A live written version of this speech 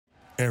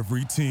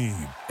Every team,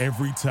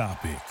 every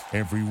topic,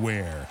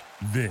 everywhere.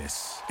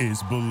 This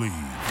is Believe.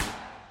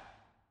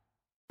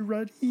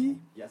 Ready?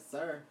 Yes,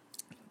 sir.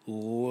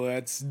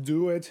 Let's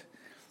do it.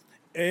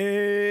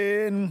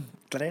 En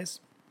 3,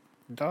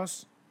 2,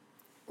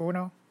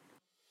 1.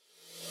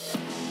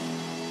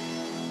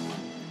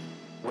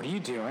 What are you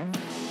doing?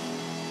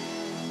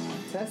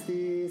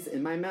 Testes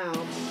in my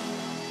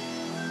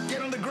mouth.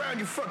 Get on the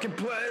ground, you fucking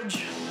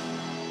pledge!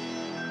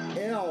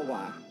 Ew.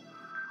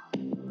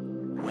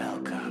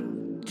 Welcome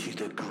to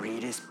the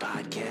greatest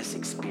podcast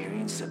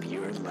experience of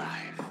your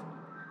life.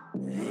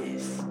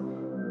 This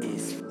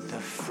is the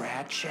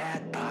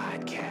FratChat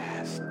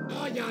Podcast.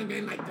 All young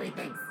men like three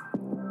things.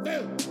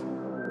 Food,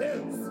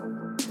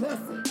 booze,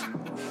 pussy.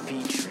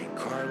 Featuring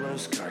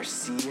Carlos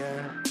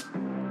Garcia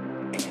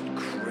and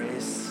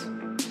Chris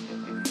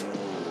Moore.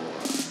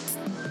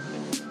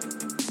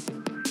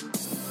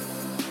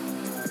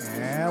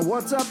 And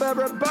what's up,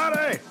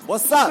 everybody?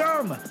 What's up?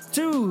 Welcome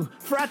to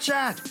Frat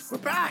Chat. We're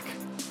back.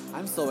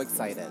 I'm so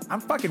excited.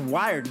 I'm fucking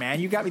wired, man.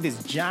 You got me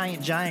this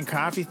giant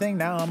coffee thing.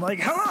 Now I'm like,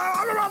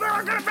 hello, everybody,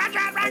 we're gonna Frat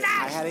Chat right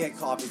now. I had to get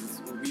coffee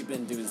because we've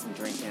been doing some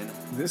drinking.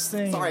 This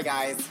thing. Sorry,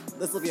 guys.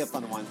 This will be a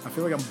fun one. I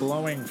feel like I'm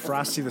blowing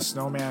Frosty the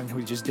Snowman,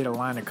 who just did a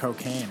line of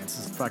cocaine. It's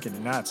just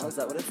fucking nuts. Oh, is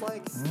that what it's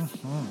like?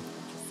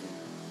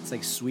 It's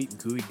like sweet,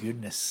 gooey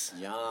goodness.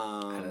 Yum.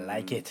 I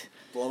like it.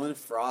 Blowing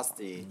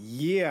frosty.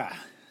 Yeah.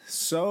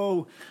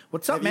 So,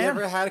 what's up, Have man? you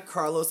ever had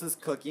Carlos's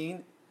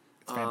cooking?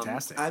 It's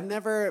fantastic. I've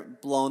never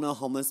blown a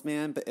homeless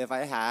man, but if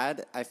I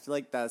had, I feel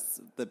like that's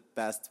the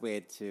best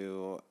way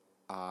to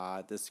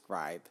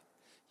describe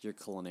your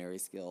culinary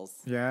skills.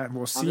 Yeah,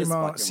 well, I'm just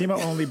fucking SEMA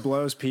with you. only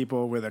blows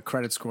people with a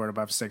credit score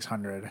above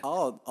 600.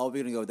 Oh, we're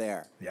going to go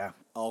there. Yeah,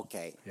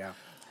 Okay. yeah.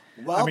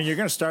 Well, I mean, you're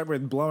going to start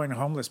with blowing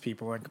homeless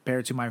people and compare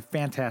it to my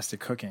fantastic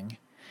cooking.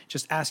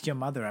 Just ask your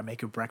mother. I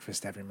make her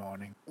breakfast every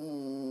morning.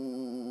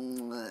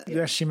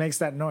 Yeah, she makes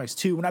that noise,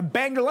 too. When I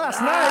banged her last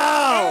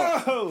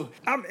night. Oh,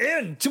 I'm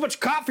in. Too much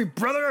coffee,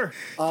 brother.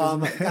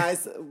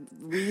 guys,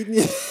 we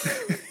need,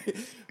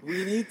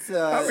 we need I'm to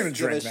gonna give a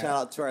drink, man. shout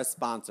out to our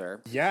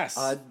sponsor. Yes.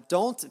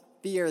 Don't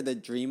fear the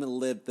dream,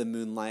 live the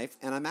moon life.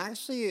 And I'm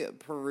actually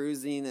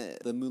perusing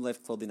the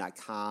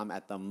moonlifeclothing.com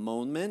at the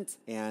moment,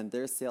 and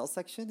their sales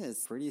section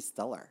is pretty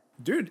stellar.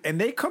 Dude, and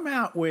they come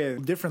out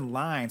with different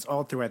lines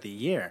all throughout the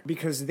year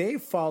because they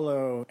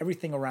follow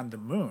everything around the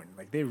moon.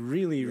 Like, they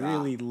really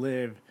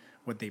live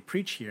what they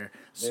preach here.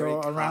 Very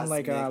So around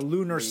like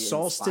lunar cosmically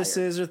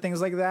solstices or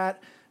things like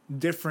that,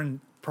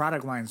 different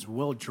product lines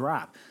will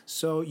drop.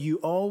 So you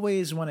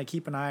always want to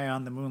keep an eye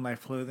on the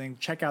Moonlight Clothing.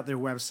 Check out their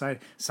website.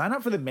 Sign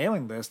up for the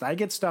mailing list. I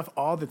get stuff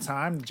all the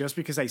time just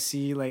because I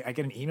see, like, I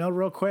get an email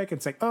real quick.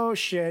 It's like, oh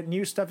shit,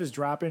 new stuff is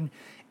dropping.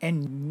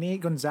 And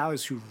Nate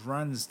Gonzalez, who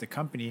runs the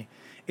company,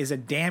 is a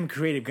damn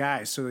creative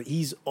guy. So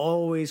he's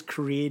always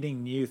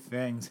creating new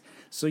things.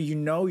 So you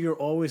know you're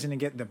always going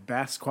to get the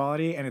best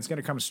quality, and it's going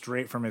to come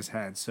straight from his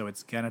head. So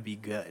it's going to be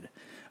good.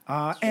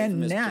 And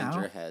Miss now,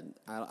 Gingerhead.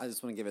 I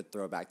just want to give a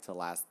throwback to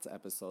last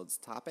episode's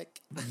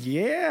topic.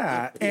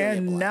 yeah,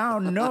 and now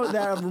note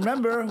that,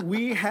 remember,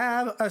 we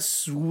have a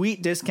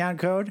sweet discount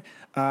code.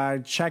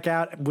 Check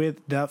out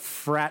with the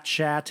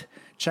FratChat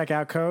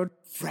checkout code.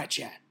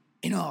 FratChat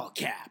in all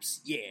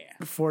caps, yeah.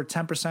 For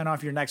 10%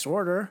 off your next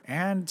order,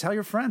 and tell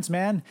your friends,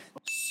 man.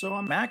 So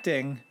I'm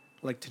acting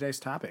like today's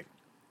topic,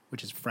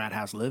 which is frat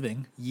house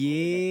living.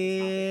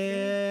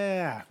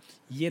 Yeah,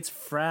 it's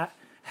frat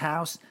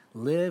house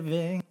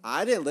living.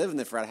 I didn't live in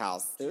the frat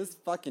house. It was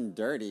fucking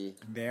dirty.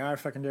 They are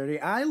fucking dirty.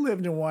 I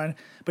lived in one,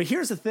 but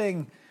here's the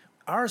thing.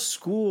 Our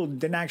school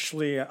didn't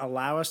actually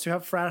allow us to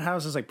have frat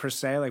houses, like, per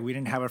se. Like, we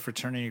didn't have a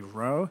fraternity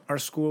row. Our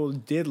school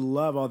did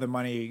love all the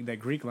money that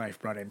Greek life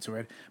brought into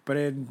it, but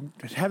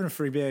heaven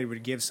forbid, it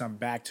would give some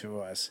back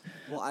to us.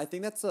 Well, I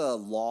think that's a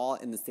law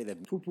in the state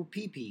of...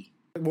 Poo-pee-pee-pee.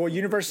 Well,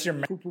 University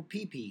of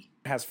Poo-poo-pee-pee.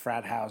 has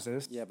frat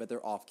houses. Yeah, but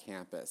they're off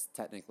campus,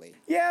 technically.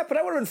 Yeah, but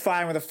I would have been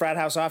fine with a frat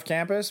house off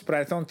campus, but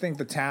I don't think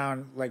the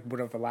town, like, would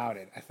have allowed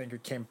it. I think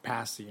it came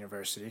past the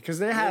university because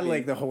they had,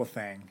 like, the whole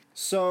thing.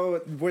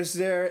 So was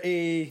there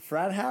a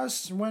frat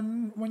house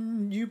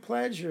when you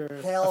pledged, or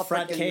Hell a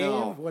frat frickin' cave?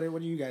 no. What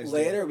do you guys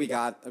Later, do? we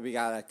got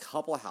a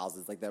couple of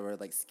houses like that were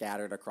like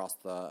scattered across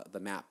the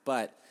map.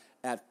 But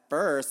at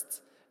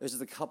first, it was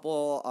just a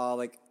couple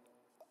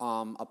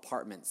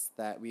apartments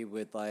that we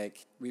would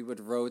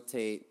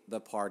rotate the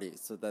party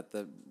so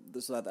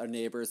that our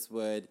neighbors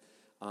would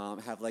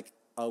have like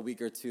a week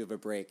or two of a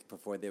break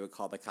before they would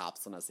call the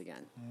cops on us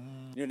again.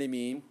 You know what I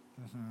mean?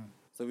 Mm-hmm.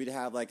 So we'd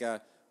have like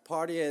a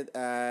party at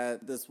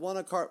this one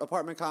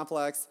apartment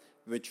complex.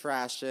 We would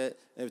trash it.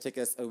 It would take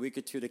us a week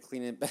or two to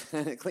clean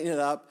it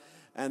up,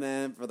 and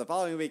then for the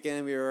following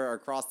weekend, we were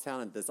across town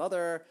at this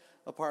other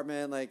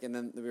apartment. And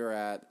then we were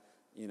at,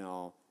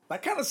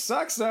 That kind of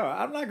sucks, though.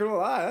 I'm not gonna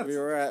lie. we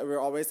were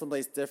always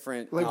someplace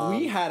different. Like,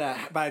 we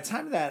had by the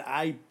time that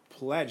I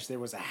pledged, there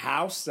was a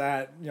house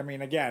that, I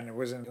mean, again, it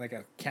wasn't like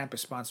a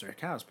campus-sponsored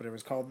house, but it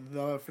was called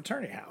the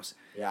fraternity house.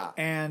 Yeah.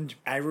 And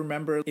I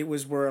remember it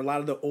was where a lot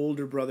of the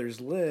older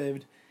brothers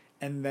lived,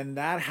 And then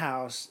that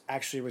house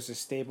actually was a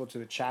staple to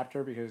the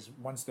chapter because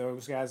once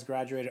those guys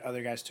graduated,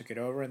 other guys took it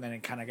over, and then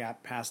it kind of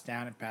got passed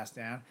down and passed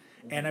down.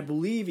 And I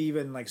believe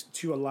even like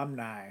 2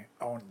 alumni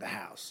owned the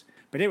house.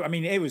 But it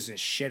was a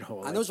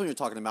shithole. I know what you're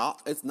talking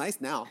about. It's nice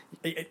now.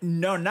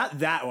 No, not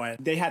that one.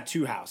 They had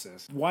 2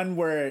 houses. One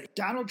where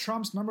Donald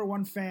Trump's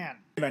 #1 fan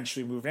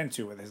eventually moved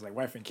into with his like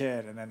wife and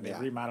kid, and then they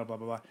remodeled, blah,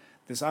 blah, blah.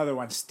 This other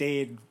one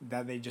stayed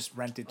that they just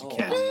rented to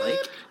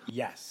kids.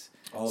 Yes.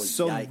 Oh,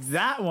 so yikes.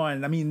 that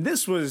one,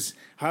 this was,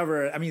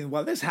 however,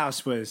 while this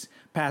house was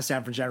passed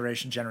down from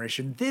generation to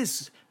generation,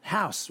 this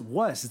house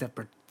was the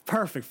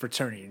perfect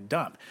fraternity and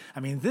dump.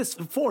 This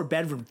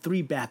 4-bedroom,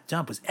 3-bath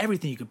dump was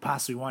everything you could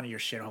possibly want in your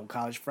shithole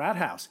college frat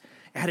house.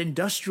 It had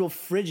industrial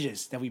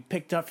fridges that we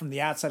picked up from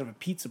the outside of a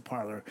pizza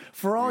parlor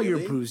for all your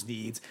booze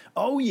needs.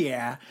 Oh,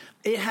 yeah.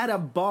 It had a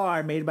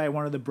bar made by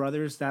one of the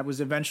brothers that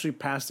was eventually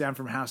passed down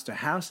from house to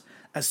house.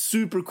 A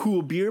super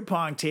cool beer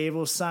pong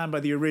table signed by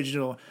the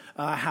original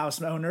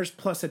house owners,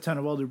 plus a ton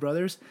of older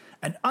brothers.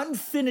 An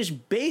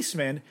unfinished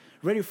basement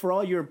ready for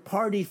all your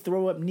party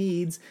throw-up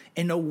needs,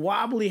 and a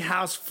wobbly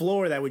house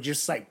floor that would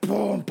just like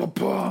boom, boom,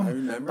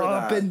 boom,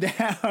 up and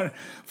down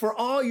for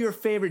all your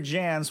favorite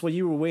jams while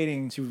you were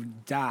waiting to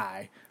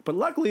die. But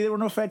luckily, there were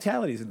no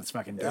fatalities in this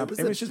fucking dump.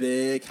 It was just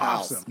big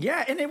house. Awesome.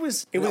 Yeah, and it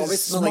was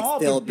small like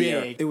but big.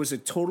 beer. It was a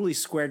totally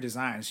square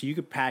design, so you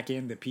could pack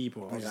in the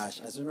people. Oh my gosh,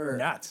 I remember.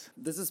 Nuts.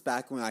 This is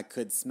back when I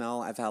could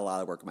smell. I've had a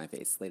lot of work on my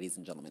face, ladies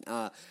and gentlemen.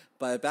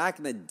 But back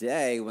in the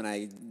day when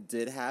I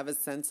did have a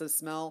sense of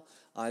smell,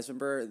 I just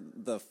remember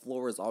the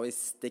floor was always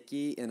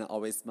sticky and it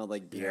always smelled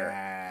like beer.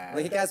 Yeah.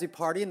 Like, hey guys, we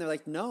party, and they're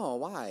like, no,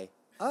 why?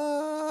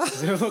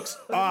 It looks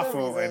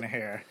awful in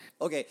here.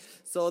 Okay,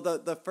 so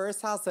the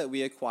first house that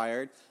we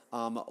acquired,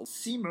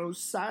 Simo's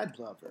side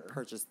lover.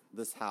 purchased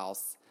this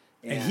house.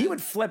 And he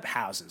would flip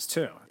houses,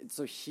 too.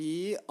 So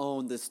he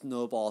owned the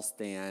snowball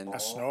stand. A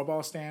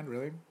snowball stand,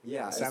 really?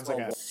 Yeah, It sounds like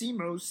a...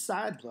 Simo's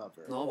side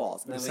lover.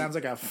 Snowballs. It sounds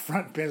like a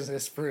front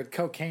business for a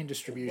cocaine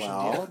distribution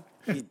Well,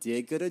 deal. he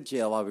did go to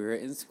jail while we were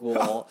in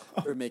school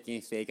for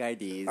making fake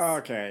IDs.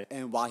 Okay.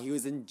 And while he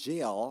was in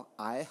jail,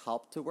 I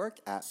helped to work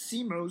at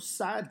Simo's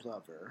side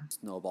lover.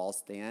 Snowball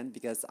Stand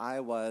because I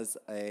was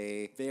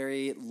a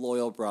very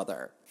loyal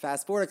brother.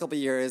 Fast forward a couple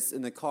years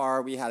in the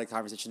car, we had a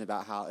conversation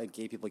about how if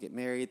gay people get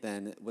married,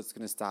 then what's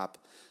going to stop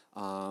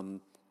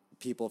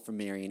people from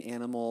marrying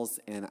animals,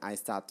 and I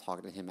stopped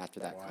talking to him after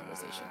that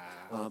conversation.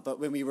 But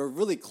when we were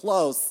really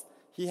close,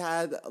 he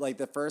had like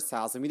the first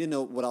house, and we didn't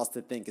know what else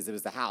to think because it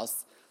was the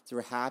house. So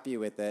we're happy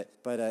with it.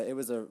 But it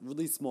was a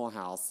really small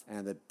house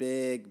and a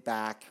big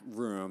back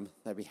room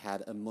that we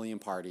had a million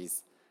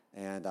parties.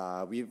 And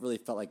we really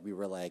felt like we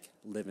were like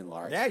living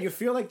large. Yeah, you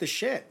feel like the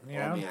shit, you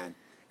know? Man.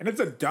 And it's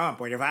a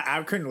dump. Like, if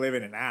I couldn't live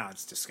in it now,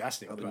 it's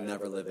disgusting. I would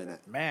never live in it.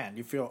 Man,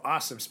 you feel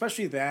awesome.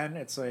 Especially then,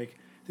 it's like,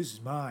 this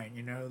is mine,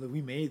 you know?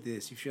 We made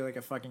this. You feel like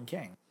a fucking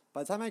king.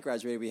 By the time I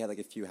graduated, we had like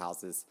a few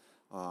houses.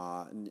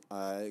 And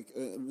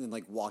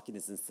like walking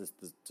distance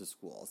to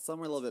school. Some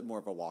were a little bit more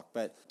of a walk,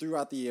 but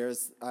throughout the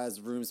years, as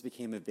rooms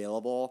became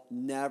available,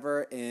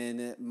 never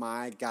in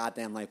my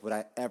goddamn life would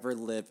I ever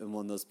live in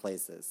one of those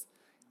places.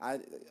 I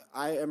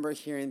remember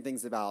hearing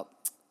things about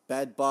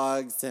bed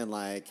bugs and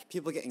like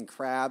people getting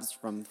crabs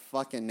from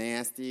fucking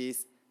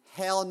nasties.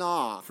 Hell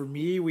no. For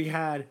me, we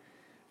had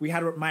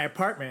my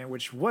apartment,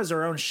 which was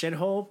our own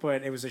shithole,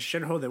 but it was a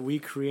shithole that we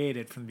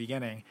created from the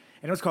beginning.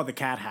 And it was called the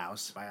Cat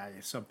House by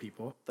some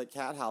people. The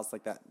Cat House,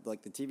 like that,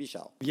 like the TV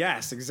show.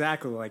 Yes,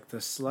 exactly, like the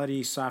slutty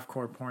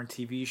softcore porn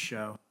TV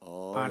show.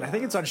 Oh, I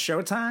think it's on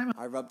Showtime.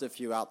 I rubbed a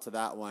few out to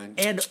that one.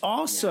 And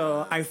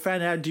also, I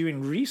found out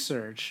doing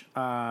research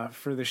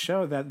for the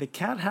show that the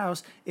Cat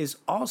House is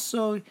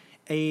also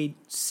a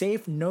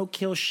safe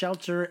no-kill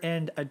shelter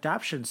and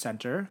adoption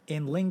center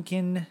in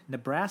Lincoln,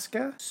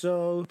 Nebraska.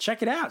 So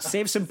check it out.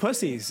 Save some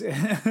pussies.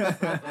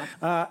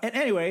 And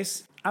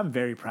anyways, I'm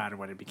very proud of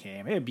what it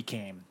became. It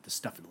became the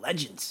stuff of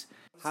legends.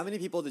 How many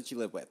people did you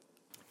live with?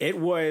 It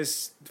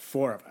was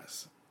 4 of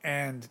us.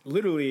 And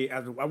literally,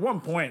 at one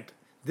point,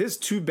 this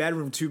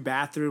 2-bedroom,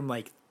 2-bathroom,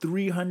 like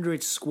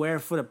 300 square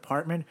foot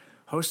apartment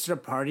hosted a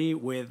party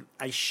with,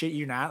 I shit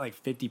you not, like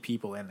 50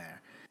 people in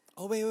there.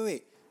 Oh,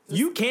 wait.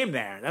 You came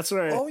there. That's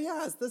what. Oh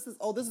yes, this is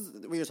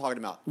what you're talking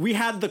about. We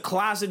had the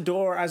closet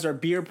door as our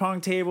beer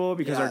pong table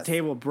because our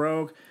table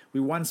broke. We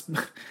once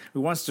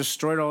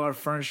destroyed all our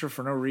furniture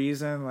for no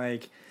reason.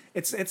 Like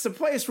it's a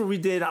place where we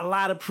did a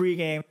lot of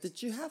pregame.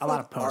 Did you have a lot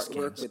of post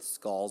artwork games with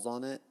skulls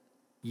on it?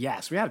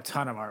 Yes, we had a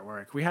ton of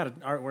artwork. We had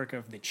an artwork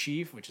of the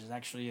chief, which is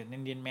actually an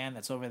Indian man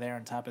that's over there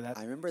on top of that.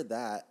 I remember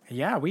that.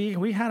 Yeah,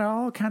 we had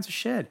all kinds of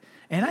shit,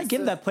 and I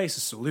give that place a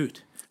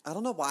salute. I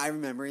don't know why I'm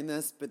remembering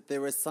this, but there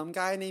was some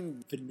guy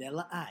named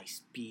Vanilla Ice,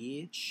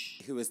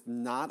 bitch. who was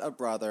not a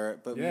brother,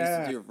 but we used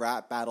Yeah. to do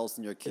rap battles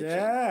in your kitchen.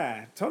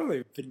 Yeah,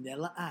 totally.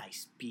 Vanilla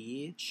Ice,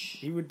 bitch.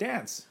 He would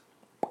dance.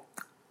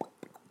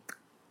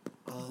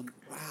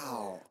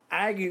 Wow.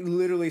 I could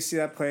literally see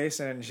that place,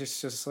 and it's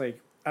just like,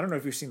 I don't know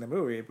if you've seen the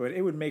movie, but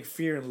it would make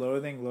Fear and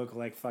Loathing look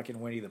like fucking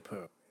Winnie the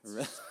Pooh.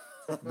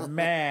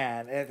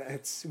 Man,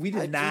 we I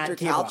did not cleaned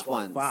give your a couch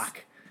once.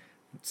 fuck.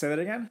 Say that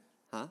again?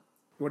 Huh?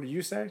 What did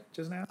you say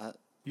just now?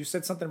 You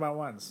said something about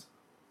ones.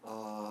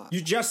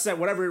 You just said,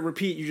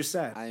 repeat you just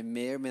said. I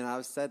may or may not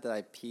have said that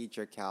I peed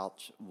your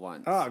couch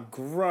once. Oh,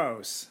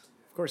 gross.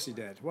 Of course you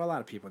did. Well, a lot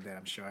of people did,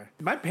 I'm sure.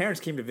 My parents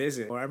came to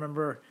visit. I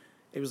remember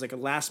it was like a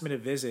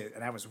last-minute visit,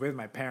 and I was with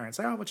my parents.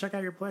 Oh, we'll check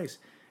out your place.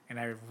 And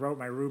I wrote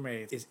my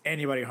roommate, is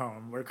anybody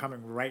home? We're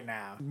coming right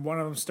now. One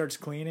of them starts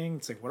cleaning.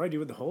 It's like, what do I do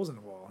with the holes in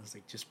the wall? It's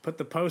like, just put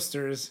the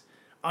posters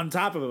on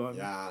top of them.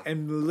 Yeah.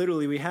 And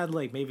literally, we had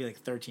maybe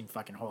 13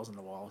 fucking holes in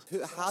the walls.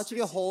 How'd you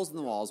get holes in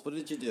the walls? What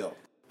did you do?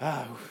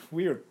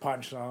 We would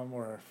punch them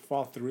or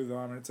fall through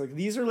them. And it's like,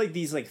 these are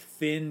these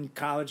thin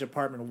college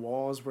apartment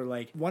walls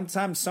where one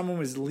time someone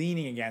was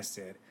leaning against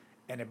it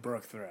and it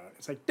broke through.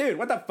 It's like, dude,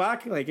 what the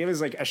fuck? It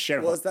was like a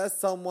shithole. Was that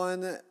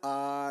someone,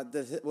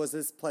 was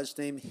his pledge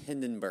name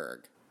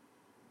Hindenburg?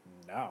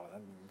 No,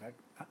 that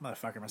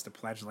motherfucker must have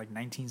pledged in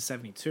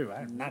 1972.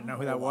 I do not know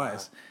who that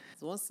was.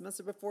 It's one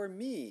semester before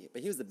me,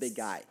 but he was a big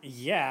guy.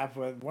 Yeah,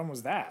 but when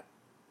was that?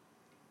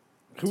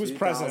 Who was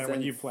president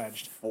when you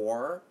pledged?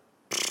 4.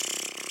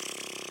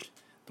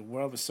 The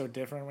world was so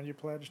different when you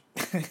pledged.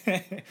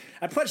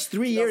 I pledged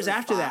 3 years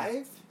after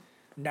that.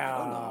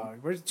 No,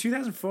 where's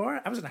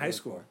 2004? I was in high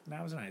school. No,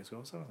 I was in high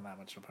school, so I wasn't that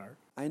much apart.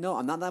 I know,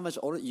 I'm not that much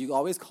older. You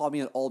always call me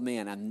an old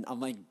man.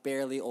 I'm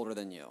barely older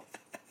than you.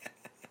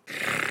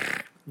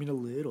 I mean, a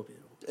little bit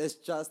older. It's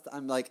just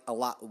I'm a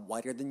lot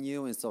whiter than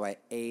you, and so I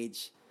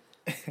age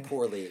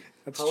poorly.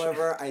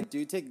 However, I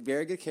do take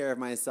very good care of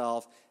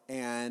myself,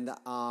 and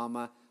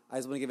I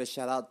just want to give a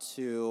shout out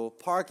to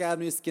Park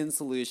Avenue Skin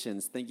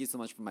Solutions. Thank you so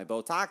much for my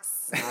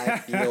Botox. I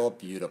feel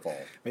beautiful.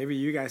 Maybe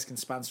you guys can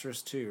sponsor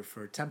us too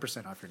for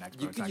 10% off your next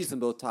Botox. You could use some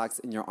Botox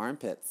in your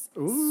armpits.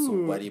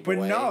 Ooh, sweaty boy.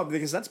 But no,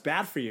 because that's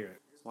bad for you.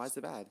 Why is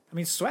it bad? I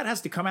mean, sweat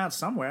has to come out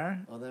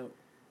somewhere. Although,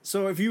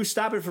 so if you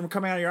stop it from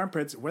coming out of your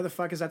armpits, where the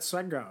fuck is that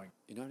sweat going?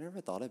 I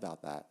never thought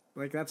about that.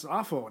 That's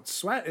awful.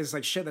 Sweat is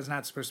shit that's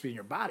not supposed to be in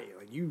your body.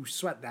 You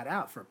sweat that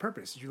out for a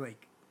purpose.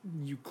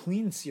 You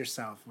clean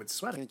yourself with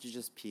sweat. Can't you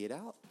just pee it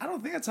out? I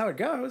don't think that's how it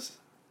goes.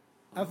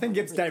 I think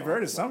it's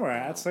diverted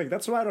somewhere.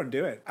 That's why I don't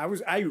do it.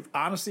 I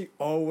honestly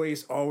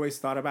always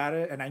thought about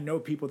it, and I know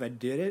people that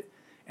did it,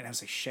 and I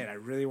was like, shit, I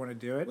really want to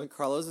do it. When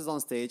Carlos is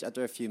on stage,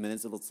 after a few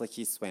minutes, it looks like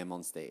he swam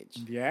on stage.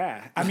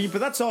 Yeah, I mean, but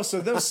that's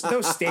also those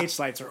stage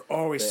lights are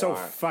always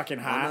fucking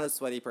hot. I'm not a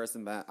sweaty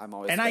person, but I'm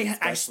always. And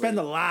I spend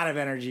a lot of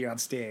energy on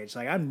stage.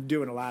 I'm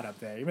doing a lot up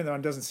there, even though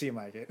it doesn't seem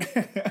like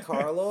it.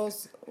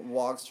 Carlos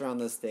walks around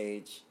the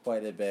stage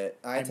quite a bit.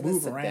 I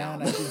move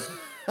around. I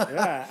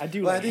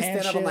do. Well, I do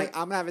stand up. I'm I'm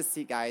gonna have a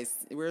seat, guys.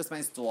 Where's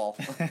my stool?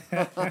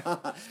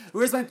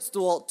 Where's my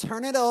stool?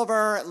 Turn it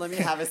over. Let me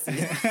have a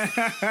seat.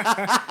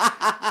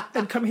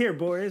 And come here,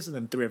 boys. And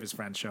then 3 of his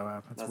friends show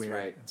up. That's weird.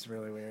 Right. It's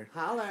really weird.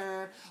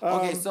 Holler.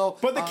 Okay, so.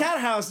 But the cat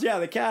house,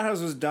 the cat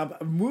house was dumb.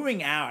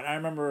 Moving out, I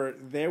remember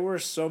there were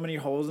so many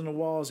holes in the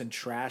walls and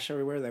trash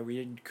everywhere that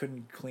we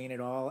couldn't clean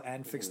it all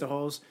and fix the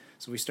holes.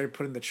 So we started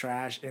putting the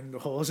trash in the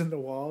holes in the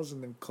walls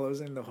and then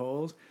closing the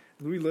holes.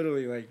 We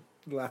literally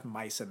left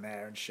mice in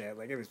there and shit.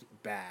 It was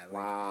bad.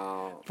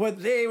 Wow.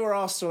 But they were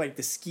also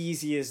the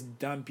skeeziest,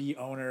 dumpy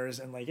owners,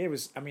 and it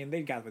was. I mean,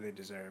 they got what they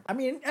deserved. I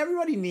mean,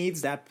 everybody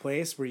needs that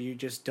place where you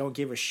just don't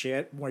give a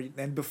shit,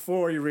 and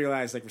before you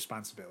realize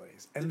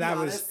responsibilities. And that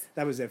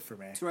was it for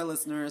me. To our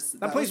listeners,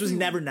 that place was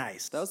never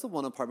nice. That was the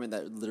one apartment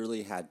that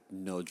literally had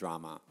no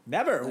drama.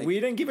 Never. We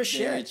didn't give a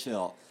shit. Very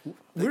chill.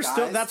 We're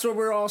still. That's why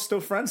we're all still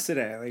friends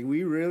today.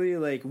 We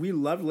really we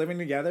loved living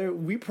together.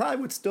 We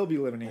probably would still be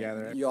living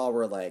together. You all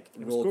were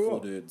real cool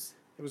dudes.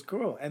 It was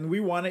cool, and we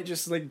wanted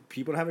just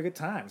people to have a good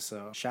time.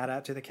 So shout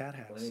out to the cat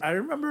house. I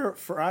remember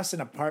for us in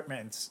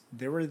apartments,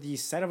 there were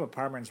these set of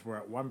apartments where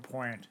at one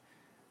point,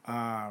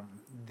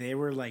 they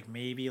were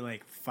maybe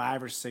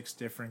 5 or 6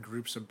 different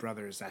groups of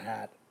brothers that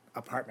had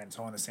apartments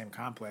all in the same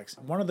complex.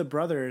 One of the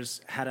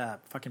brothers had a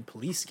fucking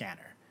police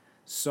scanner.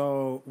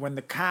 So when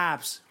the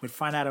cops would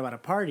find out about a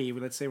party,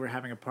 let's say we're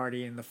having a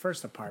party in the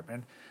first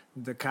apartment,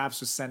 the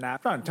cops would send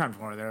out, time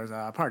for there's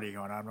a party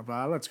going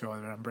on, let's go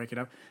over and break it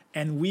up.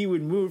 And we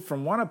would move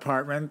from one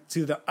apartment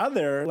to the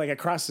other,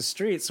 across the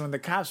street. So when the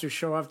cops would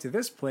show up to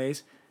this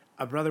place,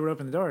 a brother would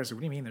open the door and say,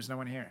 what do you mean? There's no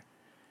one here.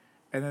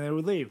 And then they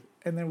would leave.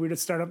 And then we'd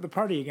start up the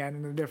party again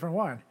in a different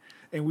one.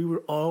 And we were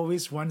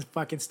always one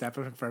fucking step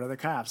in front of the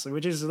cops,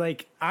 which is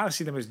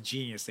honestly the most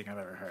genius thing I've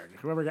ever heard.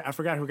 I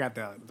forgot who got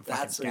the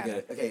fucking scanner.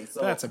 Pretty good. Okay,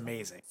 so that's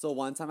amazing. So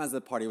one time I was at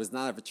a party, it was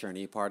not a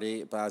fraternity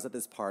party, but I was at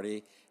this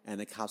party and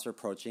the cops were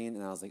approaching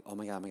and I was like, oh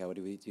my god, what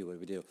do we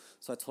do?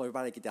 So I told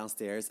everybody to get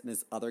downstairs and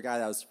this other guy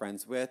that I was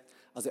friends with,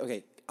 I was like,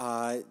 okay,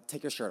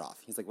 take your shirt off.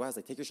 He's like, what? I was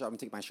like, take your shirt off. I'm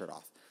gonna take my shirt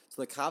off.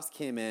 So the cops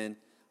came in.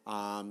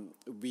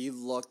 We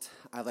looked.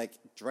 I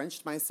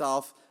drenched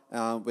myself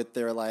with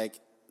their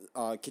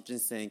kitchen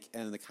sink,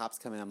 and the cops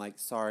come in. I'm like,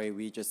 sorry,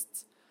 we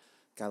just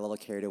got a little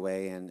carried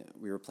away, and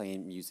we were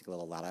playing music a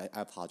little loud.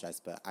 I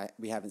apologize, but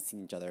we haven't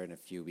seen each other in a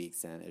few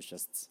weeks, and it's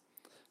just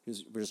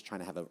We're just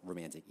trying to have a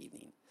romantic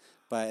evening.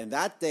 But in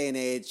that day and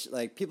age,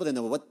 like, people didn't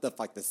know what the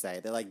fuck to say.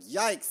 They're like,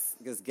 yikes,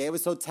 because gay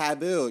was so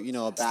taboo, you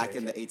know, back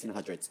in the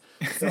 1800s.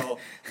 So,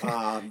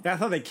 I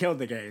thought they killed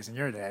the gays in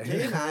your day.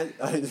 hey, man,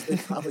 they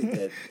probably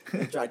did.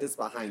 They dragged us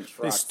behind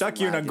trucks. They stuck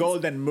you in a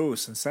golden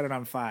moose and set it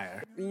on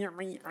fire.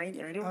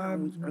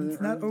 It's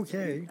not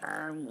okay.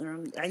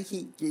 I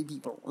hate gay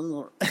people.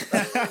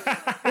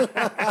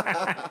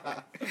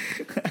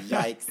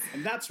 Yikes.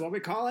 And that's what we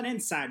call an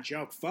inside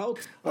joke,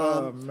 folks.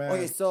 Oh, man.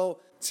 Okay, so...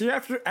 See,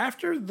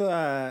 after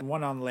the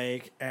one on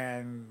Lake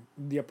and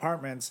the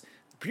apartments,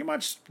 pretty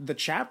much the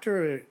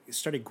chapter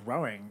started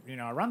growing. You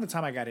know, around the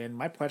time I got in,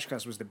 my pledge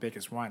class was the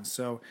biggest one.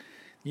 So,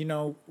 you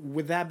know,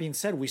 with that being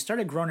said, we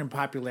started growing in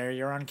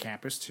popularity around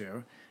campus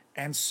too.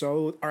 And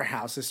so our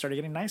houses started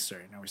getting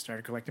nicer. You know, we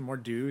started collecting more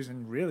dues,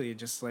 and really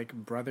just like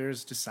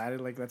brothers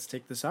decided, like, let's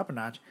take this up a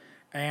notch.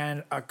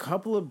 And a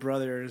couple of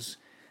brothers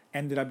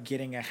ended up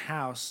getting a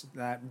house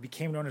that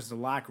became known as the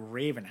Lock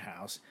Raven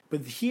House.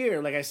 But here,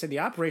 like I said, the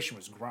operation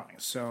was growing.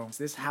 So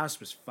this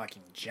house was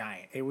fucking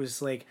giant. It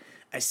was like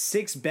a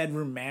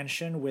 6-bedroom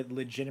mansion with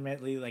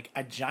legitimately like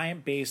a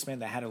giant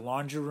basement that had a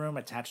laundry room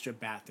attached to a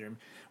bathroom,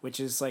 which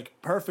is like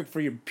perfect for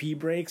your pee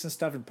breaks and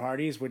stuff and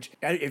parties, which,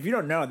 if you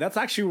don't know, that's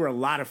actually where a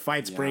lot of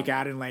fights break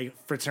out in like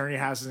fraternity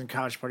houses and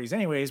college parties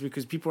anyways,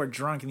 because people are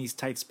drunk in these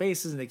tight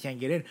spaces and they can't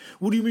get in.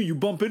 What do you mean, you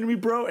bump into me,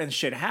 bro? And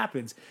shit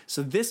happens.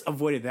 So this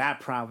avoided that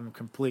problem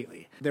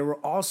completely. There were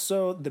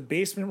also, the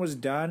basement was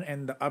done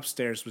and the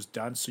upstairs was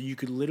done, so you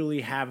could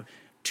literally have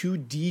 2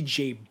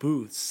 DJ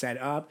booths set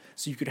up,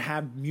 so you could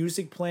have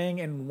music playing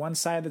in one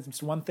side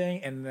that's one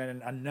thing and then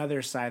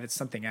another side that's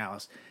something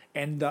else.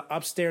 And the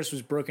upstairs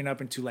was broken up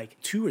into like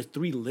 2 or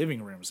 3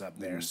 living rooms up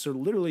there. So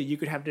literally you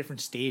could have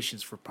different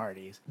stations for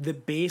parties. The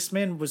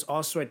basement was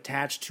also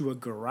attached to a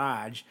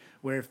garage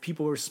where if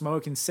people were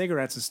smoking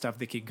cigarettes and stuff,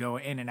 they could go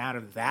in and out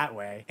of that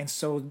way. And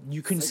so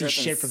you couldn't see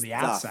shit from the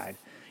outside.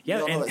 You Yeah,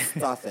 don't know and what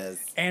stuff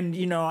is. and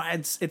you know,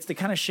 it's the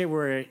kind of shit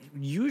where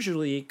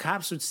usually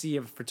cops would see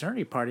a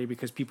fraternity party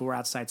because people were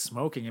outside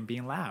smoking and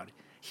being loud.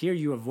 Here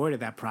you avoided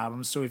that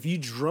problem. So if you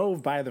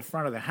drove by the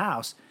front of the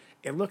house,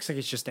 it looks like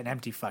it's just an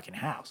empty fucking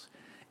house.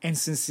 And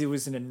since it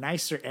was in a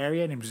nicer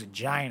area and it was a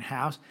giant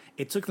house,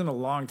 it took them a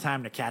long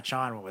time to catch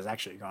on what was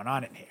actually going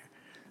on in here.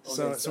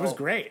 So it was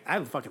great.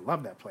 I fucking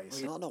love that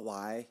place. I don't know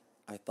why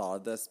I thought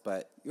of this,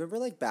 but you remember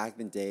like back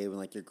in the day when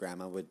like your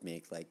grandma would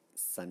make like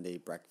Sunday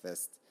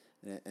breakfast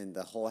and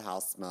the whole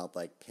house smelled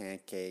like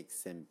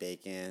pancakes and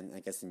bacon,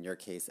 I guess in your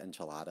case,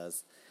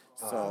 enchiladas.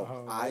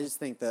 So I just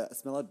think the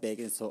smell of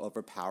bacon is so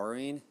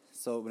overpowering.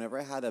 So whenever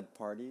I had a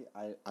party,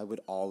 I would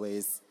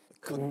always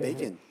cook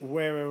bacon.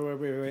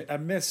 Wait. I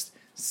missed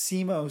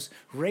Simo's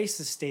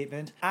racist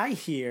statement. I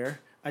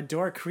hear a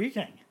door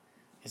creaking.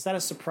 Is that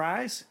a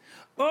surprise?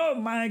 Oh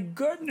my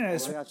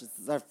goodness. Oh my gosh, this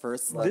is our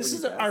first This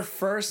is our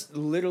first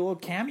little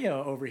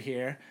cameo over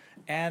here.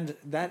 And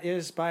that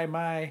is by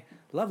my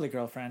lovely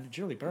girlfriend,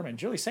 Julie Berman.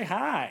 Julie, say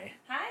hi.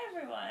 Hi,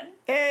 everyone.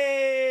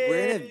 Hey!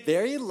 We're in a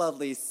very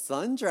lovely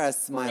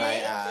sundress, might I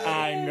add.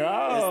 I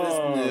know. Is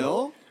this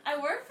new? I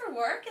work for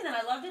work, and then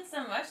I loved it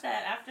so much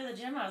that after the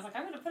gym, I was like,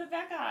 I'm going to put it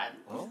back on.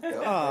 Oh, good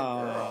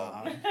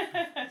Aw. girl.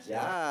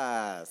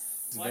 Yes.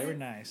 Very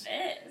nice.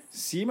 It is.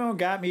 Simo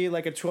got me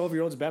like a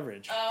 12-year-old's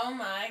beverage. Oh,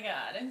 my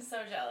God. I'm so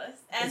jealous.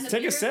 And the Take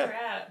a beers sip. are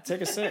out.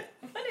 Take a sip.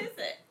 What is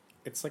it?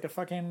 It's like a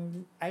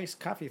fucking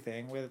iced coffee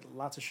thing with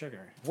lots of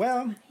sugar.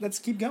 Well, let's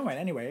keep going.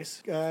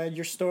 Anyways,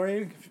 your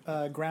story,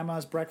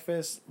 grandma's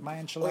breakfast, my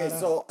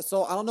enchilada. Okay,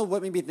 so I don't know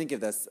what made me think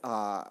of this,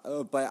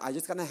 but I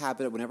just got in a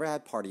habit whenever I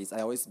had parties,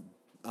 I always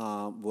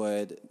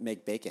would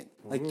make bacon,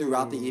 like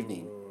throughout the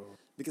evening.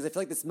 Because I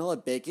feel like the smell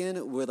of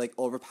bacon would like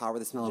overpower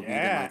the smell of weed in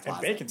my Yeah, closet.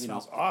 and bacon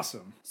smells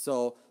awesome.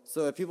 So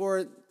if people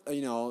were,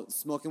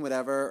 smoking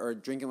whatever or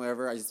drinking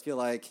whatever, I just feel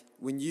like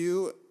when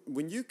you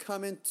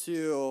come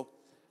into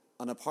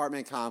an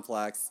apartment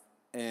complex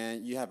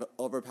and you have an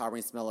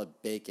overpowering smell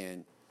of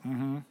bacon,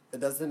 it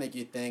doesn't make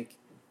you think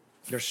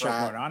There's shit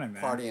frat going on in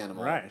there. party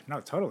animal. Right. No,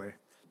 totally.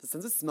 The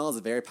sense of smell is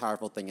a very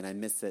powerful thing, and I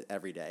miss it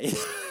every day.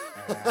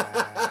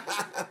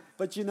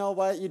 But you know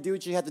what? You do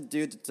what you have to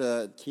do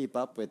to keep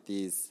up with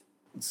these.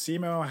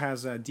 Simo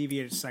has a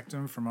deviated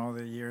septum from all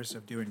the years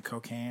of doing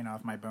cocaine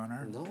off my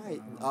boner. No,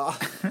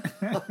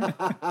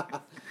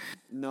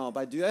 no, but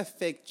I do have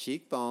fake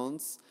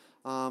cheekbones,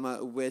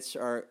 which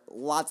are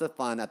lots of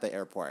fun at the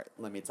airport.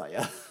 Let me tell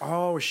you.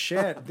 Oh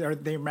shit! Are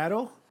they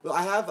metal? Well,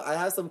 I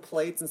have some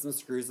plates and some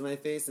screws in my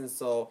face, and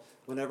so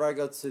whenever I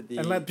go to the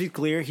And let's be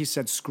clear, he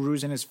said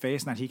screws in his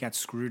face, not he got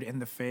screwed in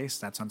the face.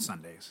 That's on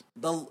Sundays.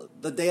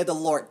 the day of the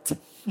Lord. So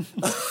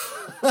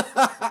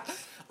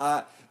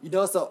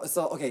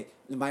okay,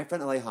 my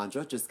friend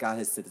Alejandro just got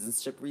his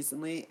citizenship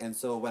recently, and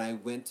so when I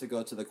went to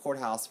go to the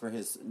courthouse for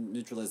his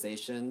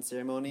neutralization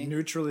ceremony,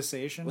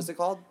 Neutralization. what's it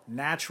called?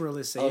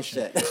 Naturalization. Oh,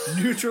 shit.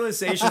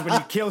 Neutralization is when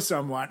you kill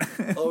someone.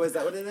 Oh, is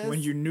that what it is?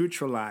 When you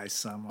neutralize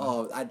someone.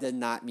 Oh, I did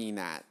not mean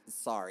that.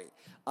 Sorry.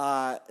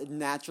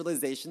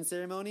 Naturalization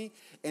ceremony,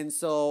 and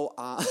so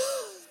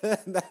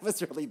That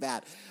was really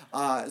bad.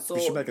 So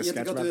You you should have make a to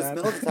sketch go through about this that.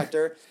 metal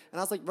detector, and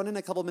I was like running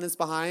a couple minutes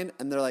behind,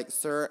 and they're like,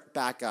 "Sir,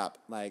 back up.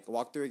 Like,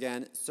 walk through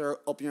again. Sir,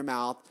 open your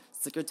mouth,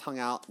 stick your tongue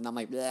out." And I'm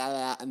like, blah,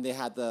 blah, and they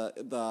had the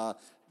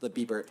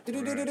beeper.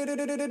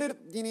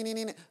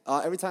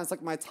 Every time I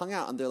stuck my tongue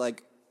out, and they're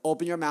like,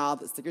 "Open your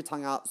mouth, stick your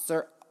tongue out,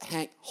 sir.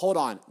 Hank, hold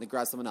on." They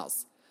grab someone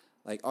else.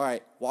 Like, all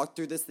right, walk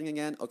through this thing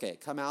again. Okay,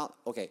 come out.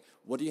 Okay,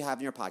 what do you have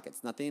in your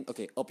pockets? Nothing.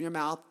 Okay, open your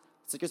mouth.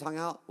 Stick your tongue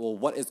out. Well,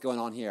 what is going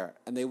on here?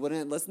 And they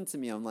wouldn't listen to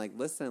me. I'm like,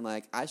 listen,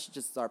 like, I should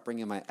just start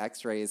bringing my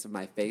x-rays of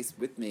my face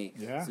with me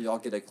so y'all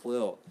get a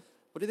clue.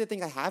 What do they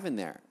think I have in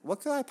there?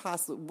 What could I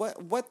possibly,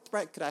 what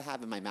threat could I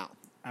have in my mouth?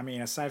 I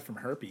mean, aside from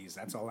herpes,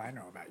 that's all I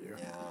know about you.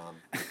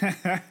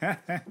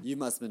 Yeah. You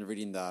must have been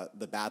reading the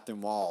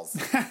bathroom walls.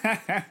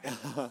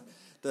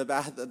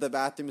 The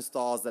bathroom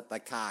stalls at the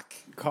cock.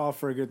 Call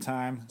for a good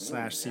time /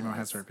 Simo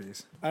has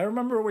herpes. I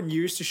remember when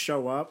you used to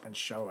show up and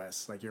show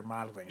us like your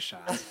modeling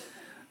shots.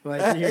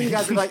 Like you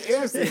guys are like, ew,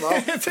 Simo,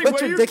 it's like, put why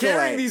are your you dick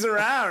carrying away. these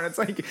around? It's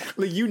like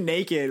you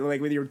naked,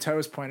 like with your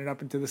toes pointed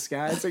up into the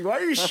sky. It's like, why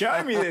are you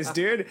showing me this,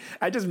 dude?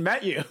 I just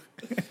met you.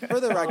 For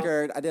the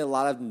record, I did a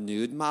lot of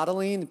nude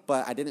modeling,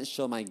 but I didn't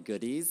show my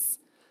goodies.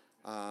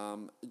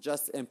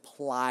 Just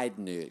implied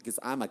nude, because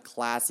I'm a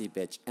classy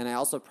bitch, and I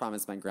also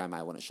promised my grandma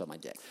I wouldn't show my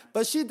dick.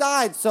 But she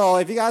died, so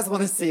if you guys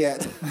want to see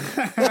it,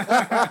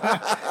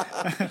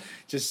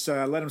 Just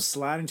let him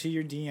slide into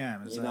your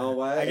DMs. You know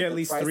what? I get If at the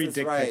least price 3 is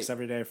dick right. pics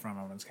every day from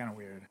him. It's kind of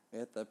weird.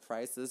 if the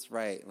price is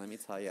right, let me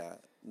tell you,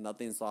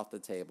 nothing's off the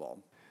table.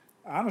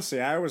 Honestly,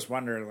 I always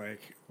wonder,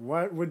 like,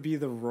 what would be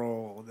the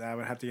role that I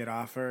would have to get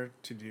offered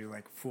to do,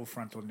 like, full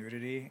frontal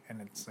nudity? And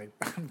it's like,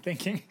 I'm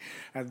thinking,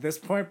 at this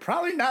point,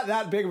 probably not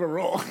that big of a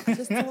role. I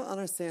just don't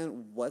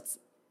understand what's,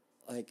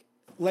 like...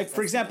 Like,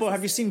 for example,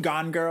 have you seen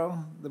Gone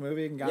Girl, the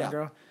movie Gone Yeah.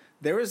 Girl?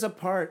 There is a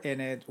part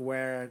in it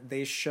where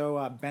they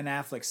show Ben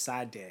Affleck's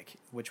side dick,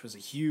 which was a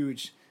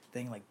huge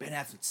thing. Like, Ben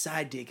Affleck's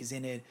side dick is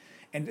in it.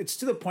 And it's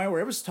to the point where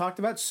it was talked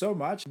about so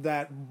much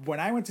that when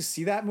I went to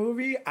see that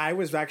movie, I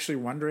was actually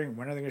wondering,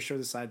 when are they going to show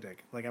the side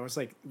dick? Like, I was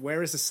like,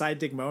 where is the side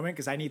dick moment?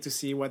 Because I need to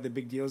see what the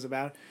big deal is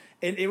about.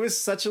 And it was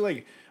such a,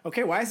 like,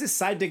 okay, why is this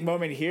side dick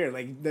moment here?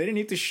 Like, they didn't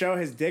need to show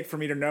his dick for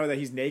me to know that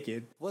he's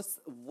naked. What's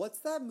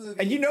that movie?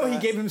 And you know he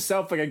that- gave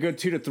himself like a good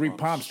 2 to 3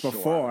 pumps sure.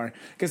 before.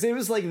 Because it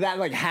was like that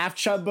like half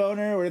chub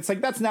boner where it's like,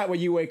 that's not what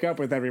you wake up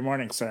with every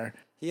morning, sir.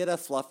 He had a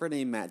fluffer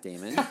named Matt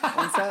Damon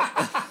on set.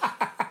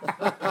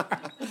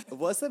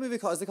 What's that movie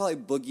called? Is it called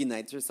like Boogie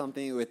Nights or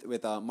something with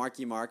Mark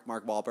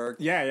Wahlberg?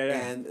 Yeah.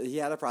 And he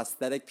had a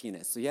prosthetic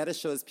penis. So he had to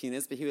show his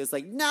penis, but he was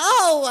like,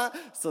 no!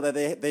 So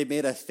that they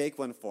made a fake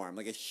one for him,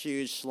 like a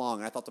huge schlong.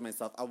 And I thought to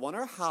myself, I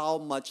wonder how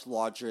much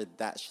larger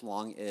that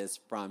schlong is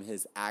from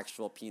his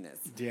actual penis.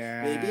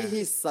 Yeah. Maybe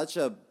he's such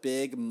a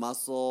big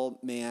muscle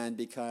man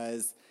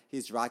because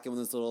he's rocking with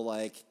those little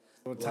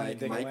tiny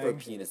ding micro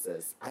legs.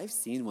 penises. I've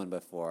seen one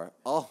before.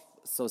 Oh,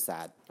 so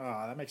sad.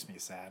 Oh, that makes me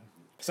sad.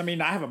 Because I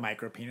mean, I have a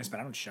micro penis, but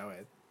I don't show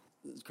it.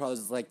 Carlos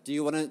is like, do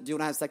you wanna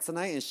have sex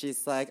tonight? And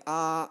she's like,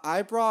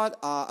 I brought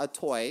a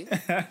toy.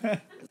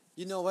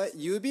 You know what?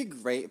 You would be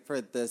great for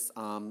this.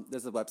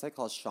 There's a website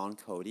called Sean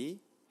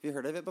Cody. Have you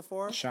heard of it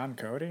before? Sean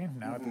Cody?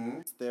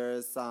 No.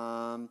 There's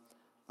a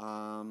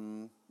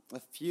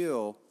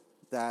few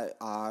that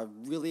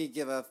really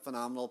give a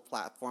phenomenal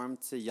platform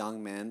to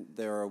young men.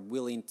 They're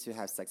willing to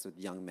have sex with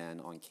young men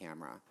on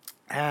camera.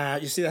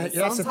 You see, that's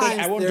the thing. Sometimes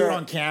I won't do it they're-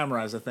 on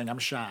camera as a thing. I'm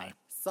shy.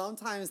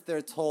 Sometimes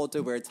they're told to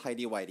wear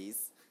tighty whities.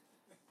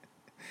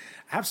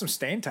 I have some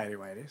stained tighty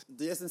whities.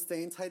 Do you have some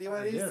stained tighty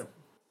whities? do.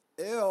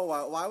 Ew,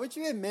 why would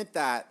you admit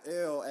that?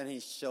 Ew, and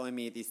he's showing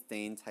me these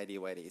stained tighty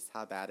whities.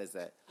 How bad is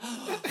it?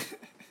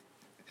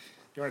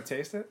 You want to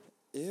taste it?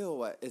 Ew,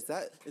 what is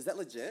that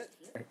legit?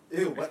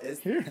 Ew, what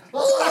is Here.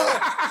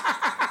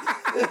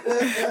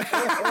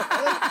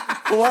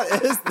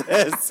 what is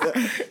this?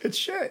 It's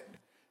shit.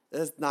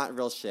 It's not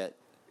real shit.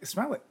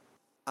 Smell it.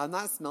 I'm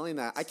not smelling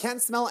that. I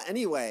can't smell it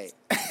anyway.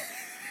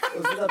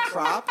 Is it a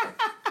prop?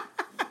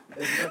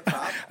 Is it a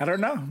prop? I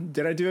don't know.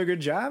 Did I do a good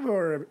job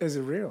or is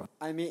it real?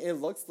 I mean, it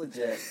looks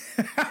legit.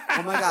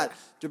 Oh my god.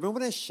 Do you remember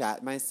when I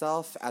shat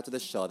myself after the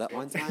show that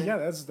one time? Yeah,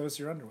 those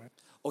are your underwear.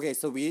 Okay,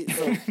 so these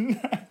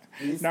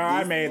No,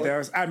 I made look-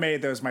 those. I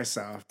made those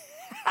myself.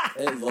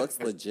 It looks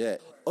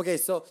legit. Okay,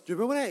 so do you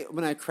remember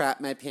when I crapped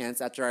my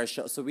pants after our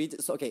show? So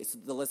so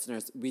the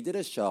listeners, we did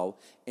a show,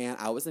 and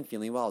I wasn't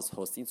feeling well. I was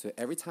hosting, so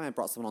every time I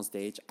brought someone on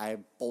stage, I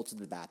bolted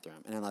to the bathroom,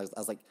 and I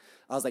was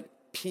like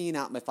peeing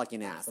out my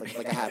fucking ass,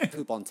 like I had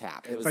poop on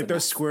tap. It was Like a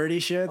those mess. squirty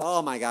shits.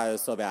 Oh my god, it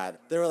was so bad.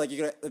 They were like, are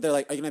you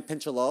gonna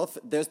pinch a loaf?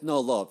 There's no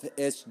loaf.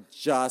 It's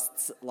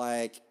just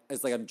like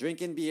I'm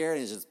drinking beer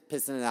and it's just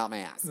pissing it out my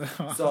ass.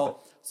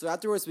 So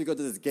afterwards we go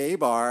to this gay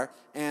bar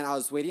and I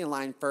was waiting in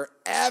line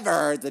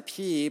forever to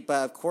pee,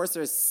 but of course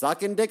they're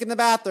sucking dick in the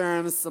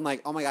bathrooms. So I'm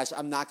like, oh my gosh,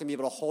 I'm not gonna be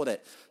able to hold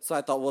it. So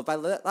I thought, well, if I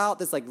let out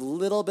this like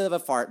little bit of a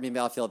fart, maybe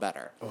I'll feel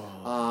better.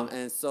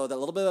 And so that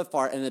little bit of a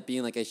fart ended up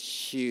being like a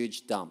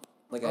huge dump.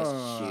 Like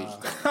a huge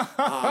thing.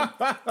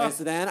 And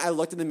so then I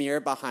looked in the mirror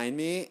behind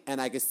me,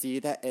 and I could see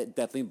that it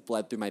definitely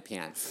bled through my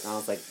pants. And I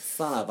was like,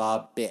 son of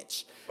a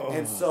bitch.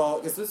 And so,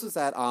 because this was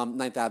at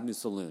 9th Avenue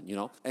Saloon, you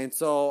know? And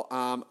so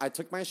I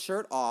took my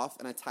shirt off,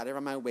 and I tied it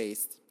around my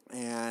waist,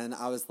 and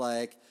I was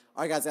like,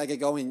 all right, guys, I gotta get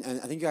going.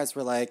 And I think you guys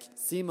were like,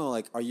 Simo,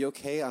 like, are you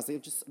okay? I was like,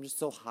 I'm just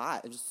so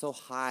hot. I'm just so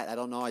hot. I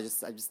don't know.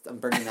 I'm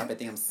burning up. I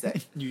think I'm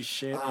sick. You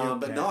shit.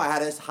 But no, I had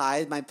to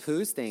hide my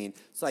poo stain.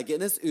 So I get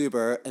in this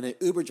Uber, and the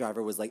Uber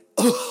driver was like,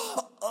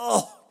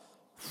 oh,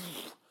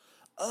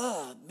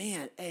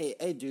 man,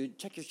 hey, dude,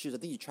 check your shoes. I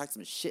think you tracked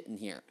some shit in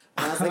here.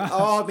 And I was like,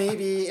 oh,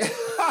 maybe.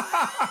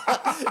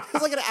 It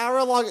was like an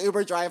hour-long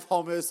Uber drive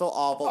home. It was so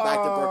awful back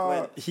to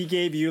Brooklyn. He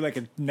gave you like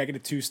a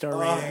negative 2-star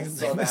rating.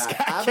 So this bad.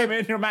 guy came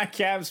in my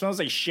cab, smells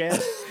like shit.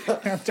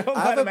 Don't I let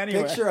have him a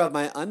anywhere. picture of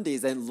my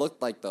undies and it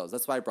looked like those.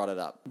 That's why I brought it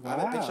up. I have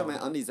a picture of Wow.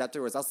 my undies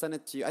afterwards. I'll send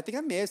it to you. I think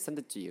I may have sent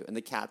it to you. And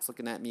the cat's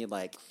looking at me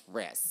like,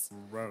 Chris,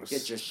 Gross.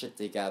 get your shit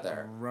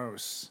together.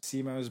 Gross.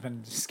 Simo's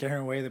been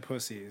scaring away the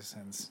pussies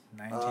since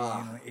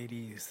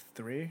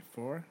 1983,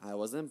 4, I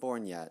wasn't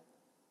born yet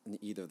in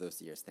either of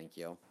those years, thank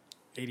you.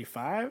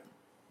 85.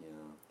 Yeah.